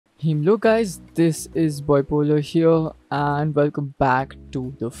Hello guys, this is BoiPolar here and welcome back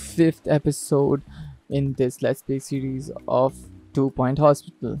to the 5th episode in this Let's Play series of 2 Point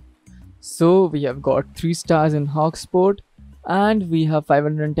Hospital. So we have got 3 stars in Hawksport and we have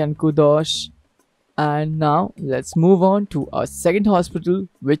 510 kudosh, and now let's move on to our second hospital,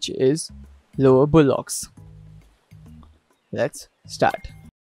 which is Lower Bullocks. Let's start.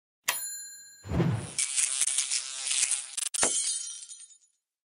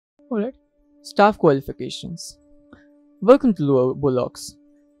 Alright, staff qualifications. Welcome to Lower Bullocks.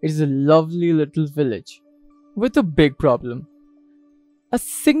 It is a lovely little village with a big problem. A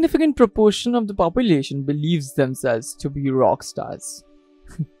significant proportion of the population believes themselves to be rock stars.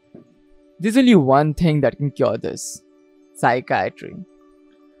 There's only one thing that can cure this: psychiatry.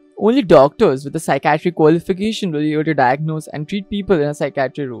 Only doctors with a psychiatry qualification will be able to diagnose and treat people in a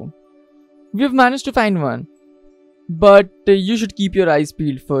psychiatry room. We have managed to find one. But you should keep your eyes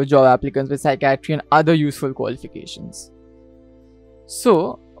peeled for job applicants with psychiatry and other useful qualifications.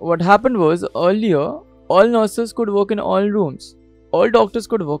 So, what happened was, earlier, all nurses could work in all rooms. All doctors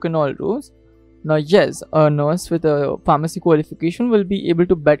could work in all rooms. Now, yes, a nurse with a pharmacy qualification will be able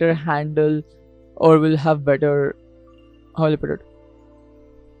to better handle, or will have better, how will I put it?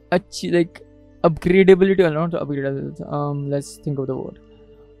 Upgradability, or not upgradability, let's think of the word.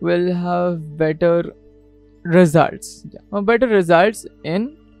 Will have better results, better results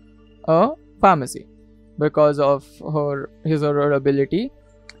in a pharmacy because of his or her ability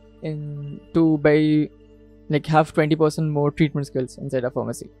to have 20% more treatment skills inside a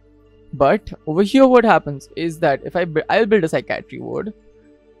pharmacy. But over here what happens is that if I'll build a psychiatry ward,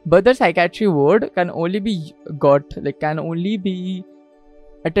 but the psychiatry ward can only be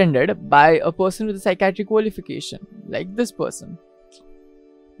attended by a person with a psychiatry qualification, like this person.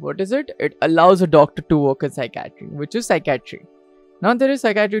 What is it? It allows a doctor to work in psychiatry, which is psychiatry. Now there is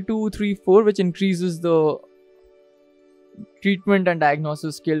psychiatry 2, 3, 4, which increases the treatment and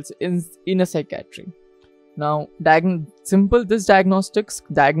diagnosis skills in a psychiatry. Now, this diagnostics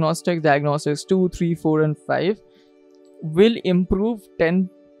 2, 3, 4, and 5 will improve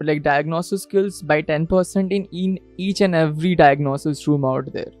diagnosis skills by 10% in each and every diagnosis room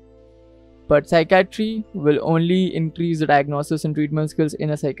out there. But psychiatry will only increase the diagnosis and treatment skills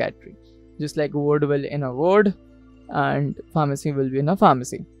in a psychiatry, just like ward will in a ward and pharmacy will be in a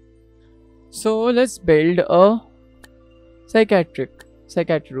pharmacy. So let's build a psychiatry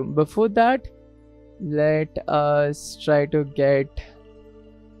room. Before that, let us try to get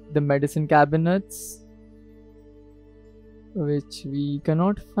the medicine cabinets, which we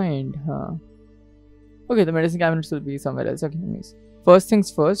cannot find. Okay, the medicine cabinets will be somewhere else. Okay, nice. First things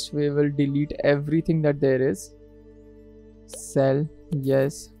first, we will delete everything that there is. Cell,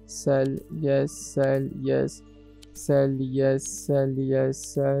 yes. Cell, yes. Cell, yes. Cell, yes. Cell, yes.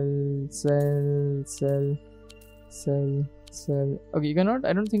 Cell. Okay, you cannot,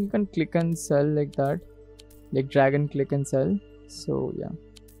 I don't think you can click and cell like that. Like drag and click and cell. So, yeah.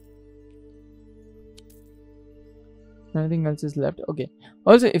 Nothing else is left. Okay.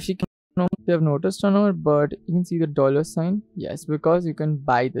 Also, if you have noticed or not, but you can see the $sign. Yes, because you can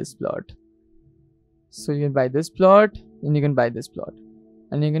buy this plot. So you can buy this plot, and you can buy this plot,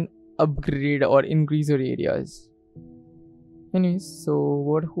 and you can upgrade or increase your areas. Anyways, so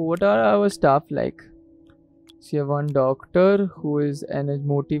what are our staff like? So you have one doctor who is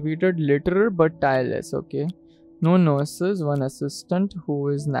motivated, literal but tireless. Okay, no nurses, one assistant who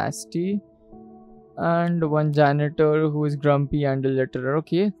is nasty, and one janitor who is grumpy and illiterate.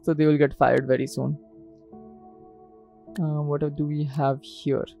 Okay, so they will get fired very soon. What do we have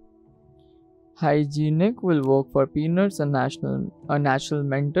here? Hygienic will work for peanuts. A natural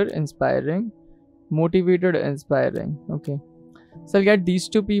mentor, inspiring, motivated, inspiring. Okay, so I'll get these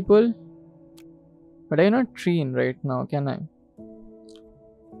two people, but I cannot train right now, can I?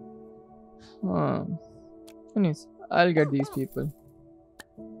 Anyways, I'll get these two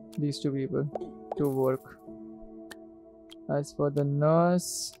people to work. As for the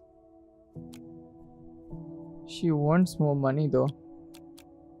nurse, she wants more money though.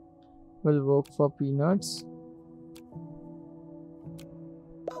 Will work for peanuts.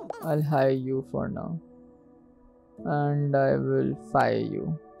 I'll hire you for now, and I will fire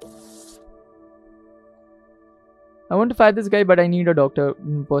you. I want to fire this guy, but I need a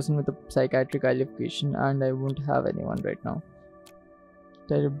person with a psychiatric qualification, and I won't have anyone right now.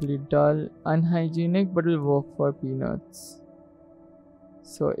 Terribly dull, unhygienic, but will work for peanuts.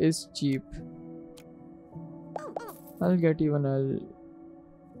 So is cheap. I'll get even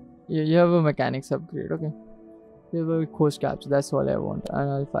yeah, you have a mechanics upgrade. Okay, you have a coast capture. That's all I want, and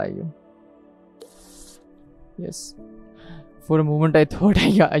I'll fire you. Yes. For a moment I thought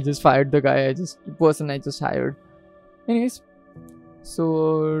I just fired the guy, the person I just hired. Anyways, so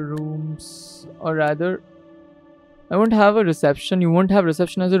rooms, or rather I won't have a reception. You won't have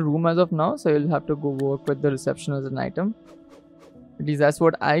reception as a room as of now, so you'll have to go work with the reception as an item. At least that's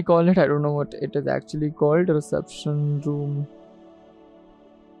what I call it. I don't know what it is actually called. Reception room.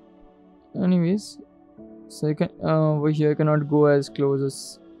 Anyways, so you can over here cannot go as close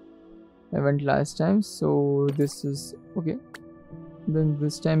as I went last time. So this is okay. Then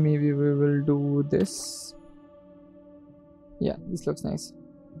this time maybe we will do this. Yeah, this looks nice.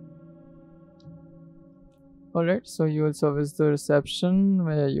 Alright, so you will service the reception.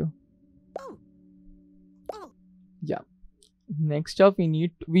 Where are you? Yeah. Next up we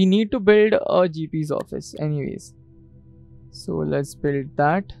need to build a GP's office anyways. So let's build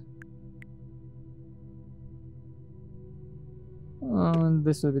that.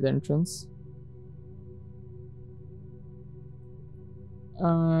 This will be the entrance.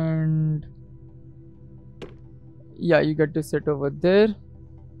 And yeah, you get to sit over there.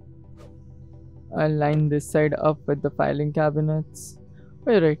 I'll line this side up with the filing cabinets.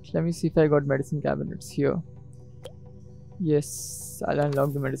 Alright, let me see if I got medicine cabinets here. Yes, I'll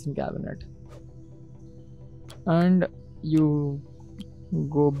unlock the medicine cabinet. And you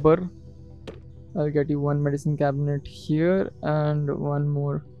go burr. I'll get you one medicine cabinet here and one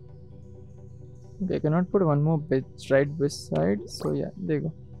more. Okay, I cannot put one more bit right beside. So yeah, there you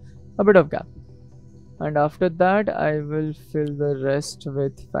go. A bit of gap. And after that, I will fill the rest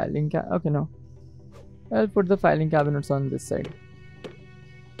with filing okay, no. I'll put the filing cabinets on this side.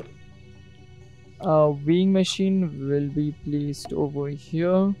 Weighing machine will be placed over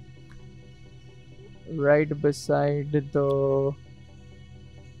here, right beside the.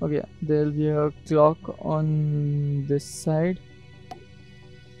 Okay, there will be a clock on this side,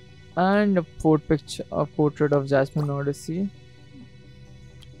 and a portrait of Jasmine Odyssey.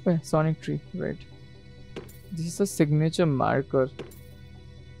 Oh, yeah, Sonic Tree, right? This is a signature marker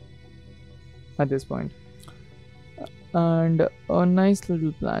at this point. And a nice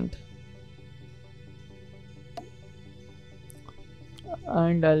little plant.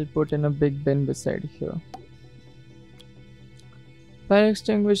 And I'll put in a big bin beside here. Fire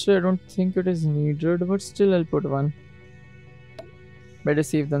extinguisher, I don't think it is needed, but still I'll put one. Better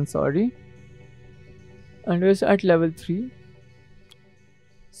safe than sorry. And it's at level 3.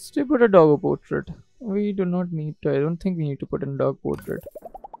 Still put a doggo portrait. We do not need to, I don't think we need to put in a dog portrait.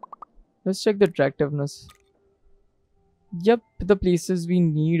 Let's check the attractiveness. Yep, the places we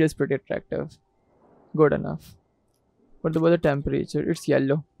need is pretty attractive. Good enough. What about the temperature? It's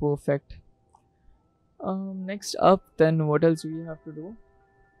yellow. Perfect. Next up, then what else we have to do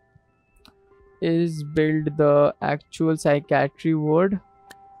is build the actual psychiatry ward,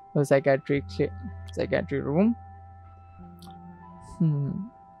 or psychiatry room.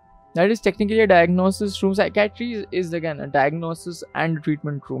 That is technically a diagnosis room. Psychiatry is again a diagnosis and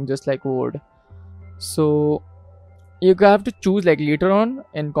treatment room, just like ward. So you have to choose, like later on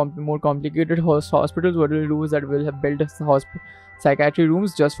in more complicated hospitals, what we'll do is that we'll have built psychiatry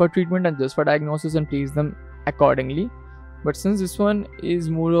rooms just for treatment and just for diagnosis and place them accordingly. But since this one is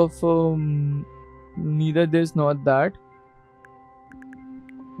more of neither this nor that,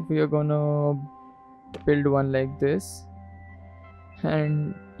 we are gonna build one like this.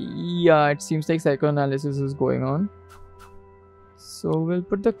 And yeah, it seems like psychoanalysis is going on. So we'll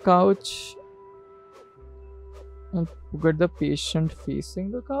put the couch. I'll get the patient facing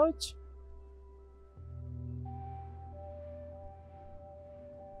the couch.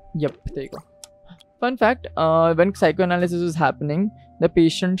 Yep, there you go. Fun fact, when psychoanalysis is happening, the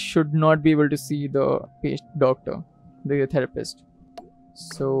patient should not be able to see the doctor, the therapist.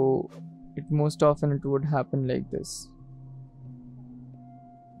 So most often it would happen like this.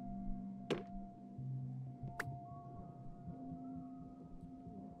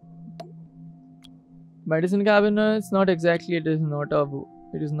 Medicine cabinets, not exactly, it is not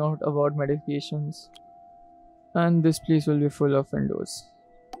about medications. And this place will be full of windows.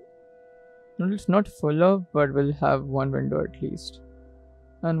 No, it's not full of, but we'll have one window at least.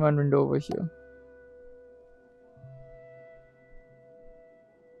 And one window over here.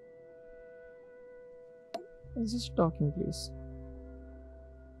 It's just talking place.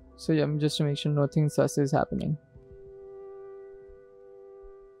 So yeah, just to make sure nothing sus is happening.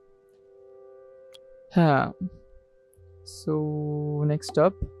 So next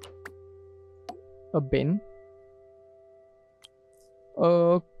up, a bin,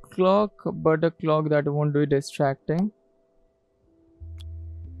 a clock, but a clock that won't be distracting,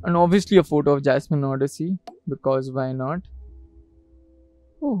 and obviously a photo of Jasmine Odyssey, because why not?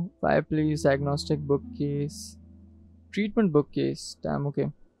 Oh, fireplace, agnostic bookcase, treatment bookcase. Damn,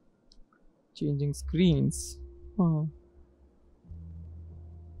 okay. Changing screens. Huh.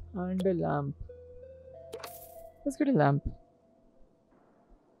 And a lamp. Let's get a lamp.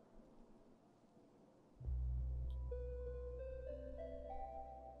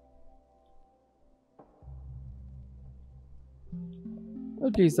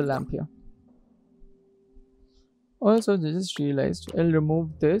 I'll place the lamp here. Also, I just realized I'll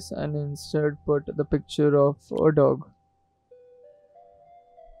remove this and instead put the picture of a dog.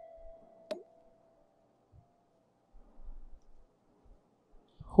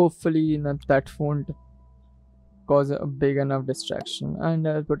 Hopefully that won't cause a big enough distraction, and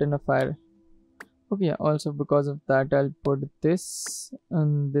I'll put in a fire. Okay, yeah, also because of that I'll put this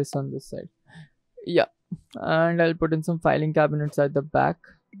and this on this side. Yeah, and I'll put in some filing cabinets at the back.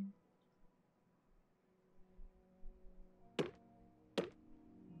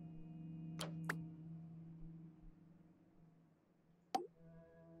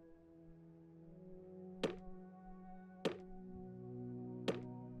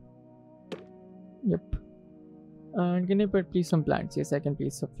 Yep. And can you put please some plants? Yes, I can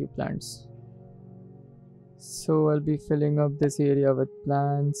place a few plants. So I'll be filling up this area with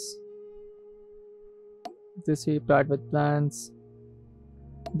plants. This part with plants.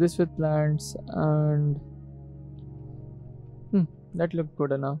 This with plants, and that looked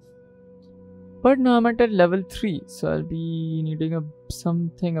good enough. But now I'm at level 3, so I'll be needing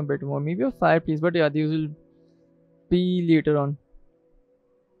something a bit more. Maybe a fireplace, but yeah, these will be later on.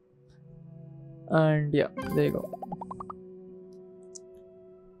 And yeah, there you go.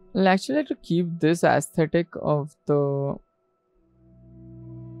 I'll actually like to keep this aesthetic of the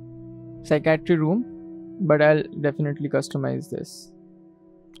psychiatry room, but I'll definitely customize this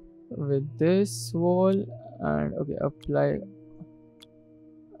with this wall. And okay, apply.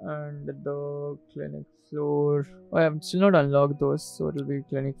 And the clinic floor, oh, I have still not unlocked those, so it'll be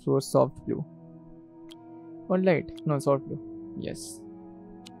clinic floor soft blue or light, no, soft blue. Yes.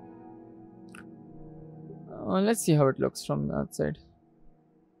 Let's see how it looks from the outside.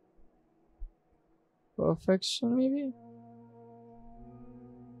 Perfection, maybe.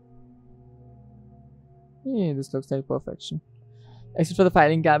 Yeah, this looks like perfection, except for the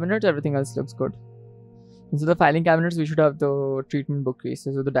filing cabinet. Everything else looks good. Instead of the filing cabinets, we should have the treatment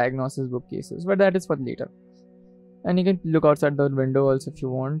bookcases or the diagnosis bookcases, but that is for later. And you can look outside the window also if you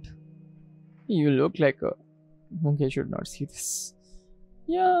want. You look like a... Okay, should not see this.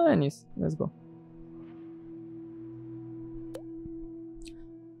 Yeah, anyways, let's go.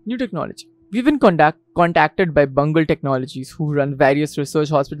 New technology. We've been contacted by Bungle Technologies, who run various research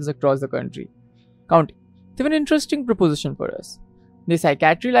hospitals across the country. County. They have an interesting proposition for us. The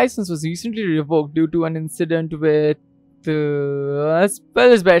psychiatry license was recently revoked due to an incident with... well,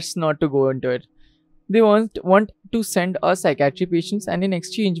 it's best not to go into it. They want to send us psychiatry patients, and in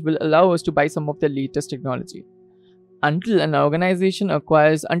exchange will allow us to buy some of their latest technology. Until our organization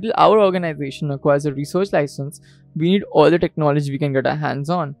acquires a research license, we need all the technology we can get our hands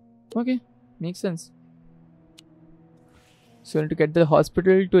on. Okay, makes sense. So we need to get the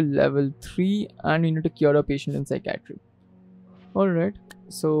hospital to level 3, and we need to cure a patient in psychiatry. Alright,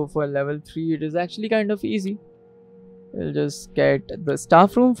 so for level 3 it is actually kind of easy. We'll just get the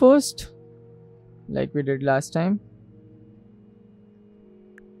staff room first, like we did last time.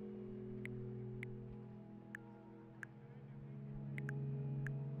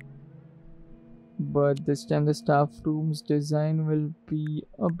 But this time the staff room's design will be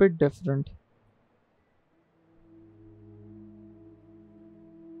a bit different.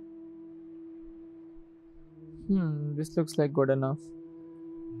 This looks like good enough.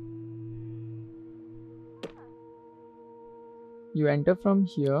 You enter from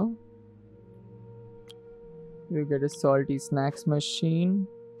here. You get a salty snacks machine.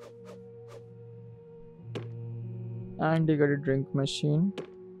 And you get a drink machine.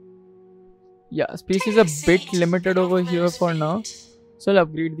 Yeah, space is a bit limited over here for now. So I'll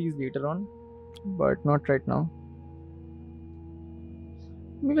upgrade these later on. But not right now.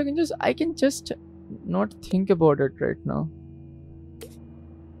 Maybe I can just not think about it right now.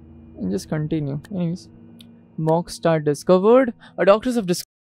 And just continue. Anyways. Mockstar discovered. Our doctors have discovered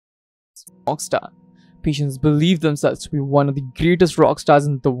Mockstar. Patients believe themselves to be one of the greatest rock stars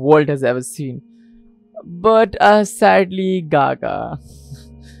in the world has ever seen. But sadly, Gaga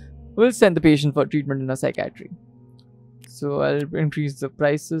will send the patient for treatment in a psychiatry. So I'll increase the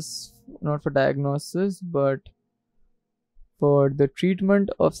prices, not for diagnosis, but for the treatment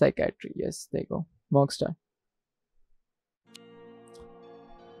of psychiatry. Yes, there you go. Mockstar.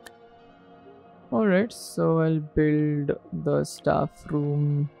 Alright, so I'll build the staff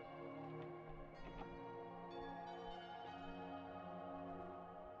room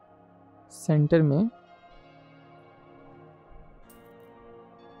centre में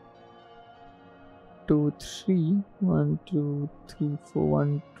 2 3 1 2 3 4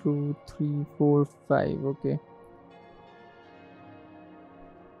 1 2 3 4 5. Okay.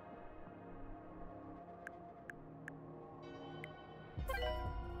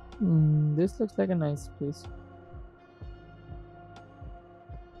 This looks like a nice place.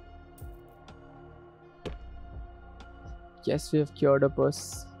 Yes, we have cured a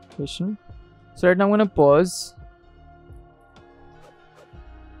persuasion. So right now I'm gonna pause.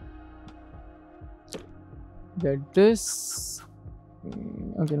 Get this.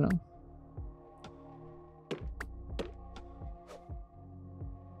 Okay, no.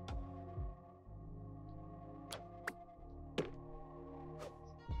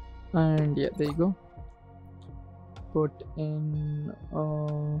 And yeah, there you go. Put in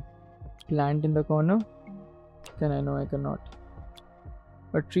a plant in the corner. Can I? No, I cannot.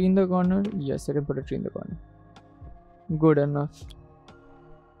 A tree in the corner? Yes, I can put a tree in the corner. Good enough.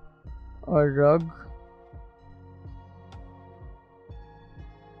 A rug.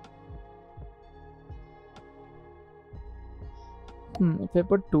 If I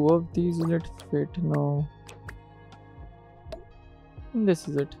put 2 of these, will it fit? No. This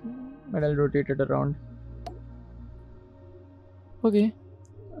is it. But I'll rotate it around. Okay.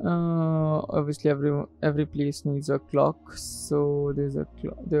 Obviously every place needs a clock, so there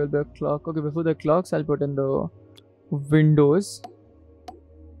will be a clock. Okay, before the clocks I'll put in the windows.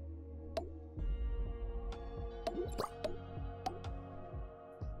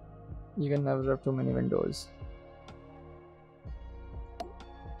 You can never have too many windows.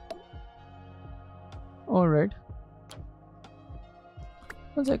 Alright.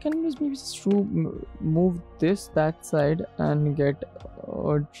 Also, I can just maybe move that side and get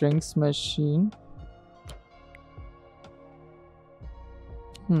a drinks machine.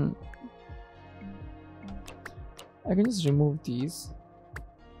 I can just remove these.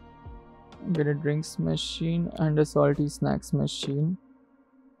 Get a drinks machine and a salty snacks machine.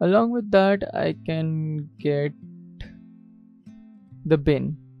 Along with that, I can get the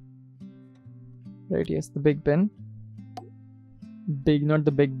bin. Right, yes, the big bin. Big, not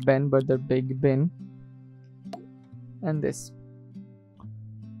the Big Ben, but the big bin. And this.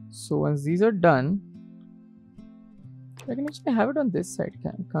 So once these are done, I can actually have it on this side,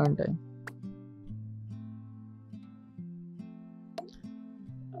 can't I?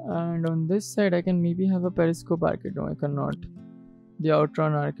 And on this side I can maybe have a periscope arcade. No, I cannot. The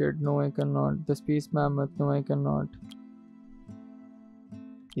Outrun arcade. No, I cannot. The Space Mammoth. No, I cannot.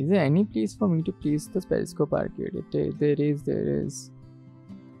 Is there any place for me to place the periscope arcade? There is.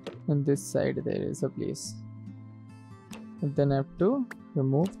 On this side there is a place. And then I have to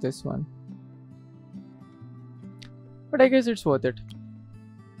remove this one. But I guess it's worth it.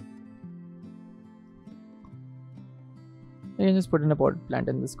 I can just put in a potted plant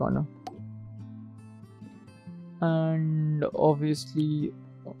in this corner. And obviously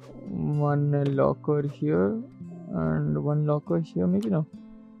one locker here and one locker here. Maybe no.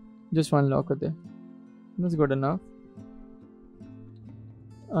 Just one locker there. That's good enough.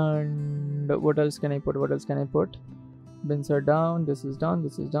 And what else can I put? Bins are down. This is down.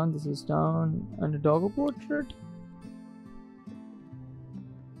 This is down. This is down. And a doggo portrait?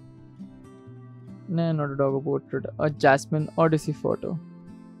 No, not a doggo portrait. A Jasmine Odyssey photo.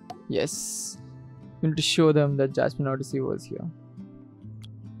 Yes. We need to show them that Jasmine Odyssey was here.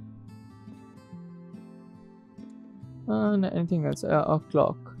 And anything else? A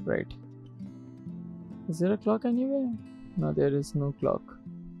clock, right? Is there a clock anywhere? No, there is no clock.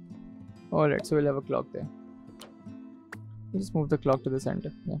 Alright, so we'll have a clock there. We'll just move the clock to the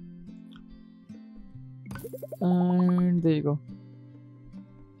center. Yeah. And there you go.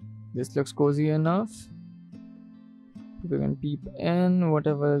 This looks cozy enough. We can peep in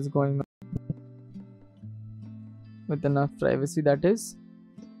whatever is going on. With enough privacy, that is.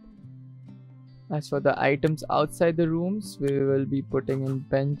 As for the items outside the rooms, we will be putting in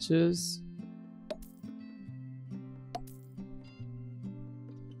benches.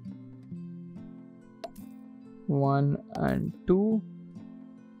 One and two.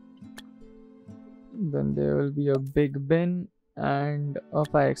 Then there will be a big bin and a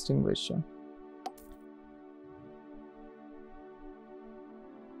fire extinguisher.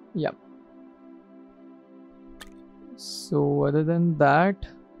 Yep. So other than that,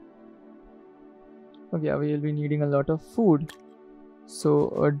 okay, we will be needing a lot of food. So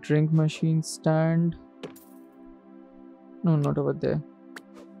a drink machine stand. No, not over there.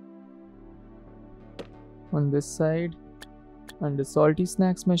 On this side. And the salty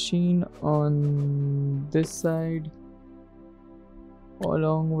snacks machine on this side.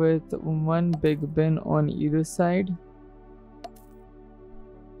 along with one big bin on either side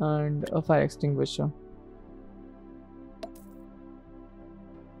and a fire extinguisher.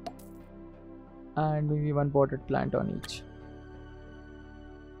 And maybe one potted plant on each.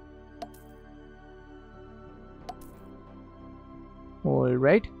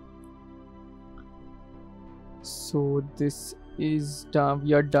 Alright. So this is done.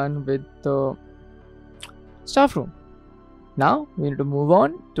 We are done with the staff room. Now we need to move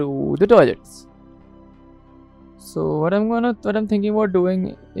on to the toilets. So what I'm thinking about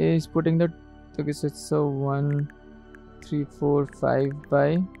doing is putting the, okay, so it's a 1, 3, 4, 5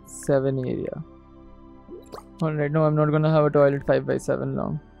 by 7 area. Alright, no, I'm not gonna have a toilet 5 by 7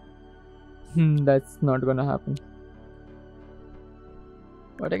 long. That's not gonna happen.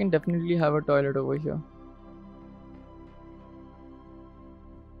 But I can definitely have a toilet over here.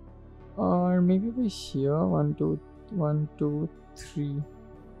 Or maybe over here. 1, 2, 3.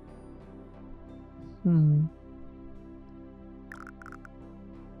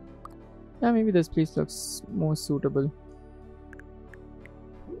 Yeah, maybe this place looks more suitable.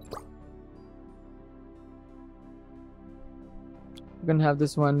 You can have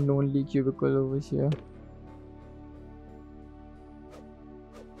this one lonely cubicle over here.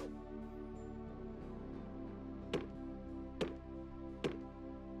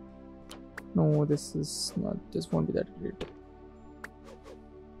 No, this is not. This won't be that great.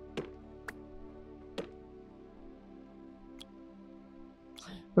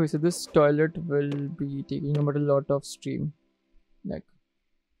 Okay, so this toilet will be taking about a lot of stream. Like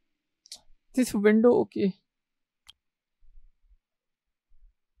this window, okay.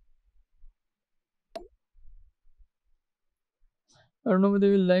 I don't know whether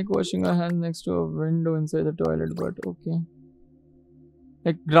you like washing our hands next to a window inside the toilet, but okay.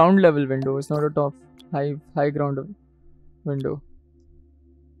 Like ground level window, it's not a top high ground window.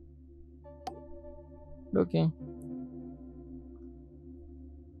 Okay.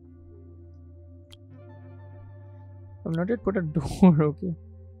 I've not yet put a door, okay.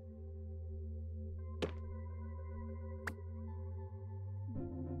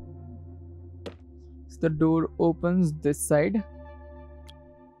 So the door opens this side.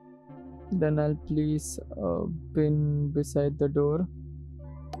 Then I'll place a bin beside the door.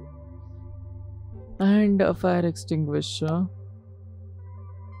 And a fire extinguisher.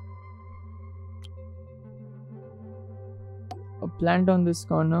 A plant on this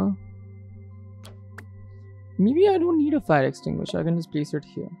corner. Maybe I don't need a fire extinguisher. I can just place it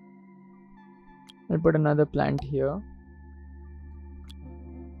here. I'll put another plant here.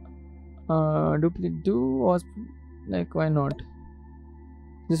 Like why not?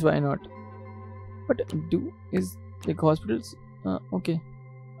 Just why not? But do is like hospitals? Okay.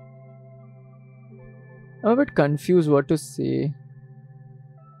 I'm a bit confused what to say.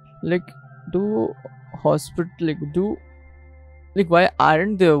 Like, do hospital why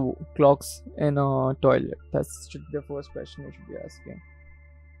aren't there clocks in a toilet? That's should be the first question you should be asking.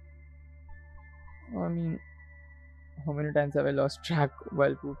 I mean, how many times have I lost track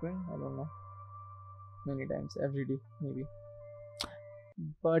while pooping? I don't know. Many times, every day, maybe.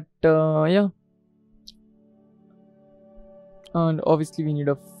 But yeah. And obviously we need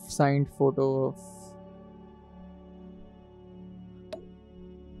a signed photo of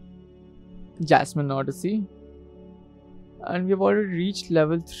Jasmine Odyssey, and we've already reached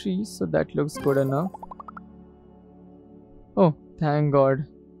level 3, so that looks good enough. Oh, thank God.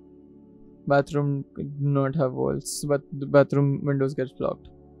 Bathroom do not have walls, but the bathroom windows get blocked.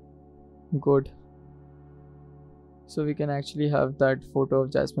 Good. So we can actually have that photo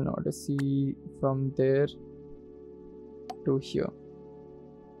of Jasmine Odyssey from there to here.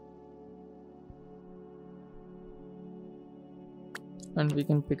 And we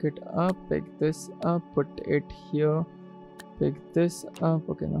can pick it up, pick this up, put it here, pick this up,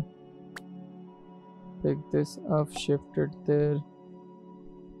 okay, now pick this up, shift it there,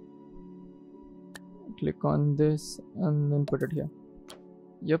 click on this and then put it here.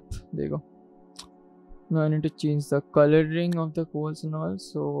 Yep, there you go. Now I need to change the coloring of the coals and all.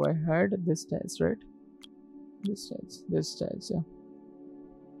 So I had this tiles, right? This tiles, yeah.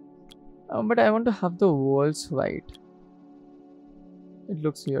 But I want to have the walls white. It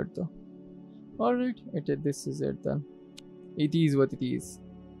looks weird though. Alright, this is it then. It is what it is.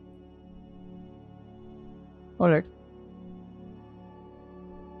 Alright.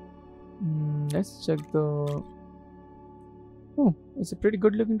 Let's check the... Oh, it's a pretty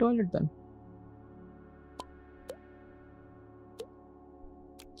good looking toilet then.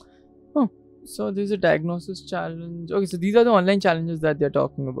 Oh, so there's a diagnosis challenge. Okay, so these are the online challenges that they're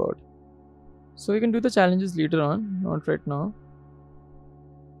talking about. So we can do the challenges later on, not right now.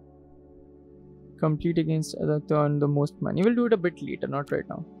 Complete against other turn the most money. We'll do it a bit later, not right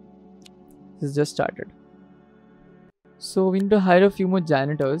now. This just started. So we need to hire a few more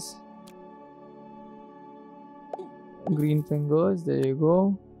janitors. Green fingers, there you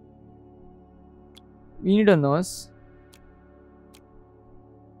go. We need a nurse.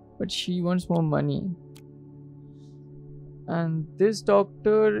 But she wants more money. And this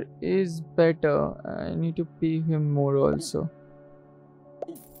doctor is better. I need to pay him more also.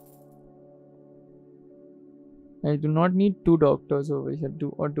 I do not need 2 doctors over here,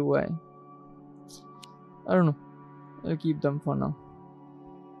 do I? I don't know. I'll keep them for now.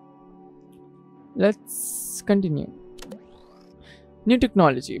 Let's continue. New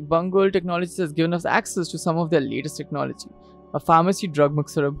technology. Bungle Technologies has given us access to some of their latest technology. A pharmacy drug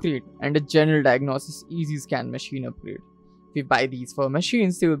mixer upgrade and a general diagnosis easy scan machine upgrade. If we buy these 4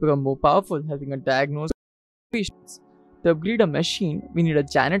 machines, they will become more powerful, helping us diagnose patients. To upgrade a machine, we need a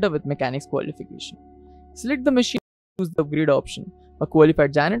janitor with mechanics qualification. Select the machine and choose the upgrade option. A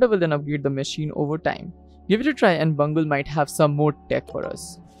qualified janitor will then upgrade the machine over time. Give it a try and Bungle might have some more tech for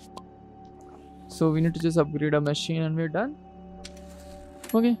us. So we need to just upgrade a machine and we're done.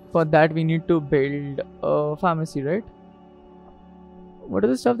 Okay, for that we need to build a pharmacy, right? What are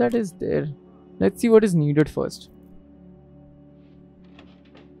the stuff that is there? Let's see what is needed first.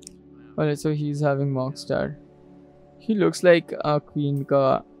 Alright, so he's having Mockstar. He looks like a queen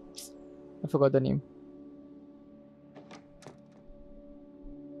ka... I forgot the name.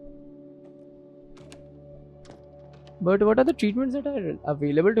 But what are the treatments that are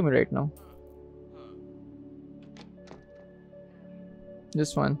available to me right now?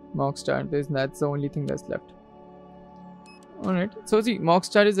 Just one, Mockstar. That's the only thing that's left. Alright, so see,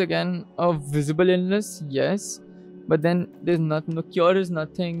 Mockstar is again a visible illness, yes. But then there's nothing, the cure is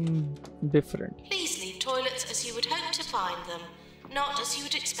nothing different. Please leave toilets as you would hope to find them, not as you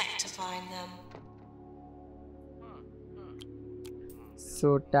would expect to find them.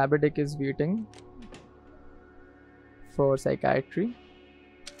 So Tabatic is waiting for psychiatry.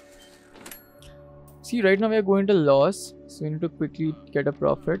 See, right now we are going to loss, so we need to quickly get a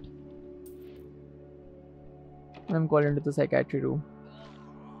profit. I'm calling into the psychiatry room.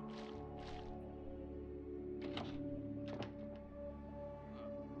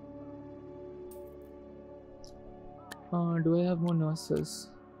 Do I have more nurses?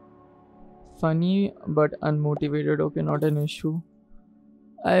 Funny but unmotivated. Okay, not an issue.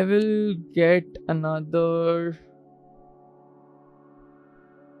 I will get another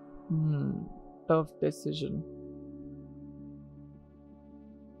tough decision.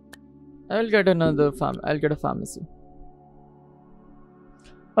 I'll get another I'll get a pharmacy.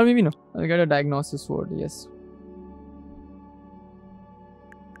 Or maybe no. I'll get a diagnosis ward, yes.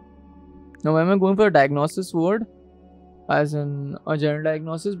 Now why am I going for a diagnosis ward? As in a general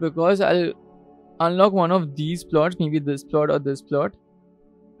diagnosis, because I'll unlock one of these plots, maybe this plot or this plot.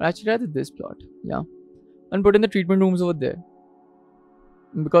 Actually rather this plot, yeah. And put in the treatment rooms over there.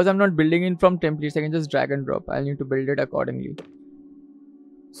 Because I'm not building in from templates, I can just drag and drop. I'll need to build it accordingly.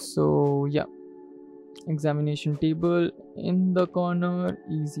 So yeah, examination table in the corner,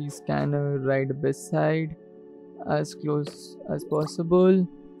 easy scanner right beside, as close as possible.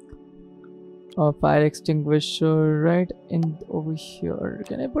 A fire extinguisher right in over here.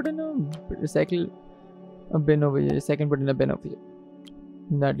 Can I put in a recycle a bin over here? Second, put in a bin over here.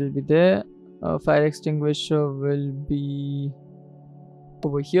 That will be there. A fire extinguisher will be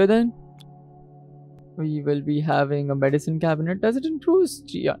over here then. We will be having a medicine cabinet. Does it include?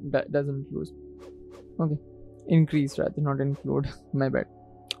 Yeah, that does include. Okay, increase rather, not include. My bad.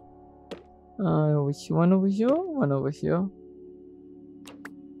 One over here, one over here.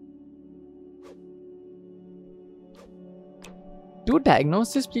 Do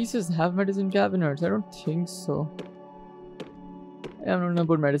diagnosis places have medicine cabinets? I don't think so. I'm not gonna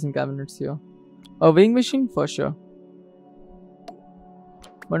put medicine cabinets here. A weighing machine for sure.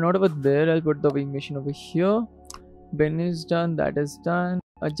 But not over there. I'll put the weighing machine over here. Bin is done. That is done.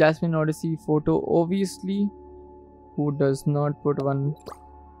 A Jasmine Odyssey photo, obviously. Who does not put one?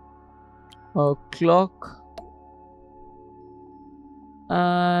 A clock.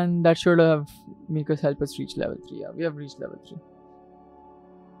 And that should have help us reach level 3. Yeah, we have reached level 3.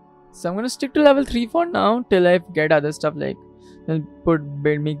 So I'm gonna stick to level 3 for now till I get other stuff like I'll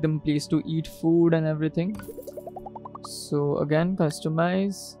make them place to eat food and everything. So again,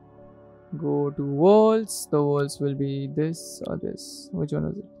 customize, go to walls. The walls will be this or this. Which one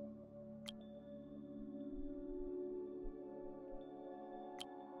is it?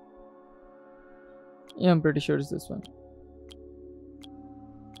 Yeah, I'm pretty sure it's this one.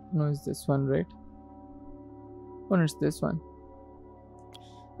 No, it's this one, right? Oh, it's this one.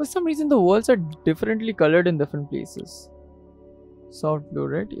 For some reason the walls are differently colored in different places. Soft blue,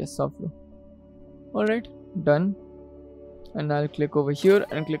 right? Yes, soft blue. Alright, done. And I'll click over here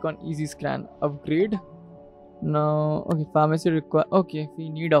and click on easy scan upgrade. Now, okay, pharmacy require. Okay, we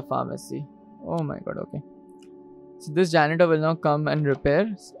need a pharmacy. Oh my god, okay. So this janitor will now come and repair,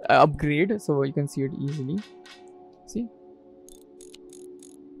 upgrade, so you can see it easily. See?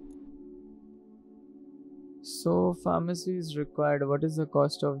 So pharmacy is required. What is the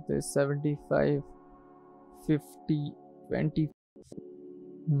cost of this? 75, 50, 20.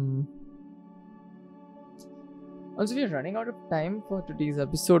 Also, we are running out of time for today's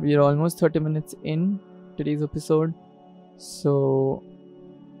episode. We are almost 30 minutes in today's episode. So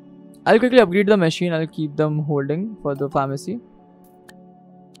I'll quickly upgrade the machine. I'll keep them holding for the pharmacy.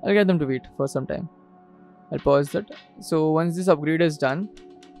 I'll get them to wait for some time. I'll pause that. So once this upgrade is done,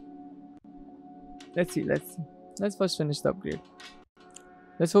 let's see. Let's first finish the upgrade.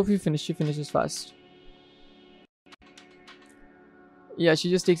 Let's hope she finishes fast. Yeah, she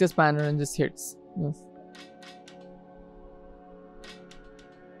just takes a spanner and just hits. Yes.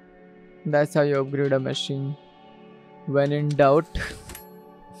 That's how you upgrade a machine. When in doubt,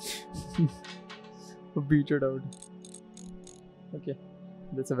 beat it out. Okay,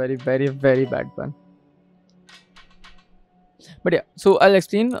 that's a very bad one. But yeah, so I'll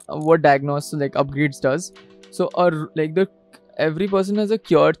explain what diagnosis like upgrades does. So every person has a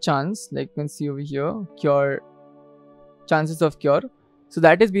cure chance, like you can see over here, chances of cure. So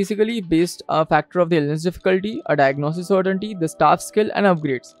that is basically based a factor of the illness difficulty, a diagnosis certainty, the staff skill, and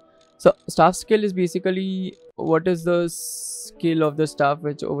upgrades. So staff skill is basically what is the skill of the staff,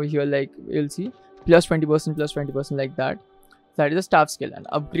 which over here like you'll see plus 20% like that. That is the staff skill, and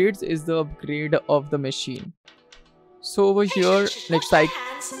upgrades is the upgrade of the machine. So over here like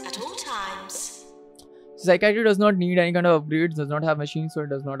psychiatry does not need any kind of upgrades, does not have machines, so it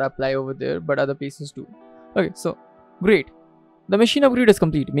does not apply over there, but other places do. Okay, so great. The machine upgrade is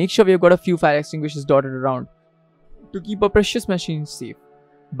complete. Make sure we have got a few fire extinguishers dotted around to keep our precious machines safe.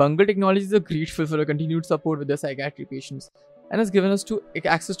 Bungle Technologies are grateful for a continued support with their psychiatry patients and has given us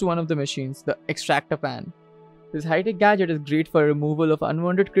access to one of the machines, the extractor pan. This high-tech gadget is great for removal of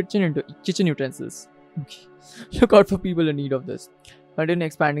unwanted kitchen utensils. Okay. Look out for people in need of this. Continue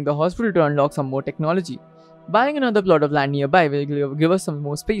expanding the hospital to unlock some more technology. Buying another plot of land nearby will give us some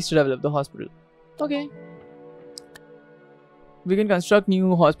more space to develop the hospital. Okay. We can construct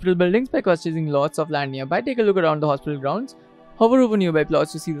new hospital buildings by purchasing lots of land nearby. Take a look around the hospital grounds. Hover over nearby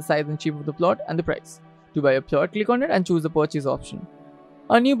plots to see the size and shape of the plot and the price. To buy a plot, click on it and choose the purchase option.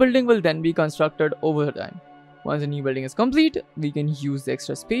 A new building will then be constructed over time. Once a new building is complete, we can use the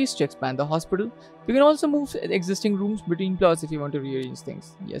extra space to expand the hospital. We can also move existing rooms between plots if you want to rearrange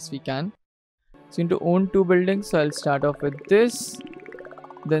things. Yes, we can. So you need to own 2 buildings. So I'll start off with this.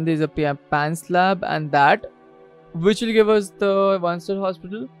 Then there's a pan slab and that, which will give us the 1-star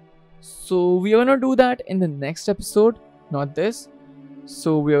hospital. So we are going to do that in the next episode, not this.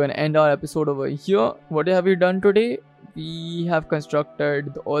 So we are going to end our episode over here. What have we done today? We have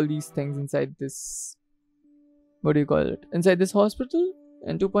constructed all these things inside this, what do you call it? Inside this hospital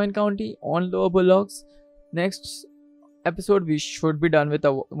in 2 Point County on Lower Bullocks. Next episode we should be done with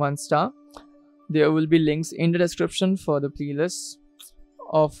a 1-star. There will be links in the description for the playlist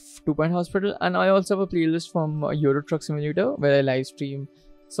of 2 Point Hospital, and I also have a playlist from Euro Truck Simulator where I live stream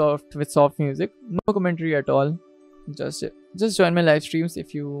with soft music, no commentary at all. Just join my live streams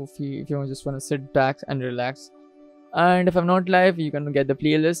if you just want to sit back and relax. And if I'm not live, you can get the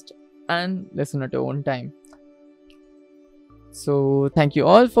playlist and listen at your own time. So thank you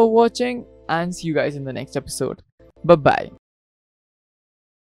all for watching and see you guys in the next episode. Bye bye.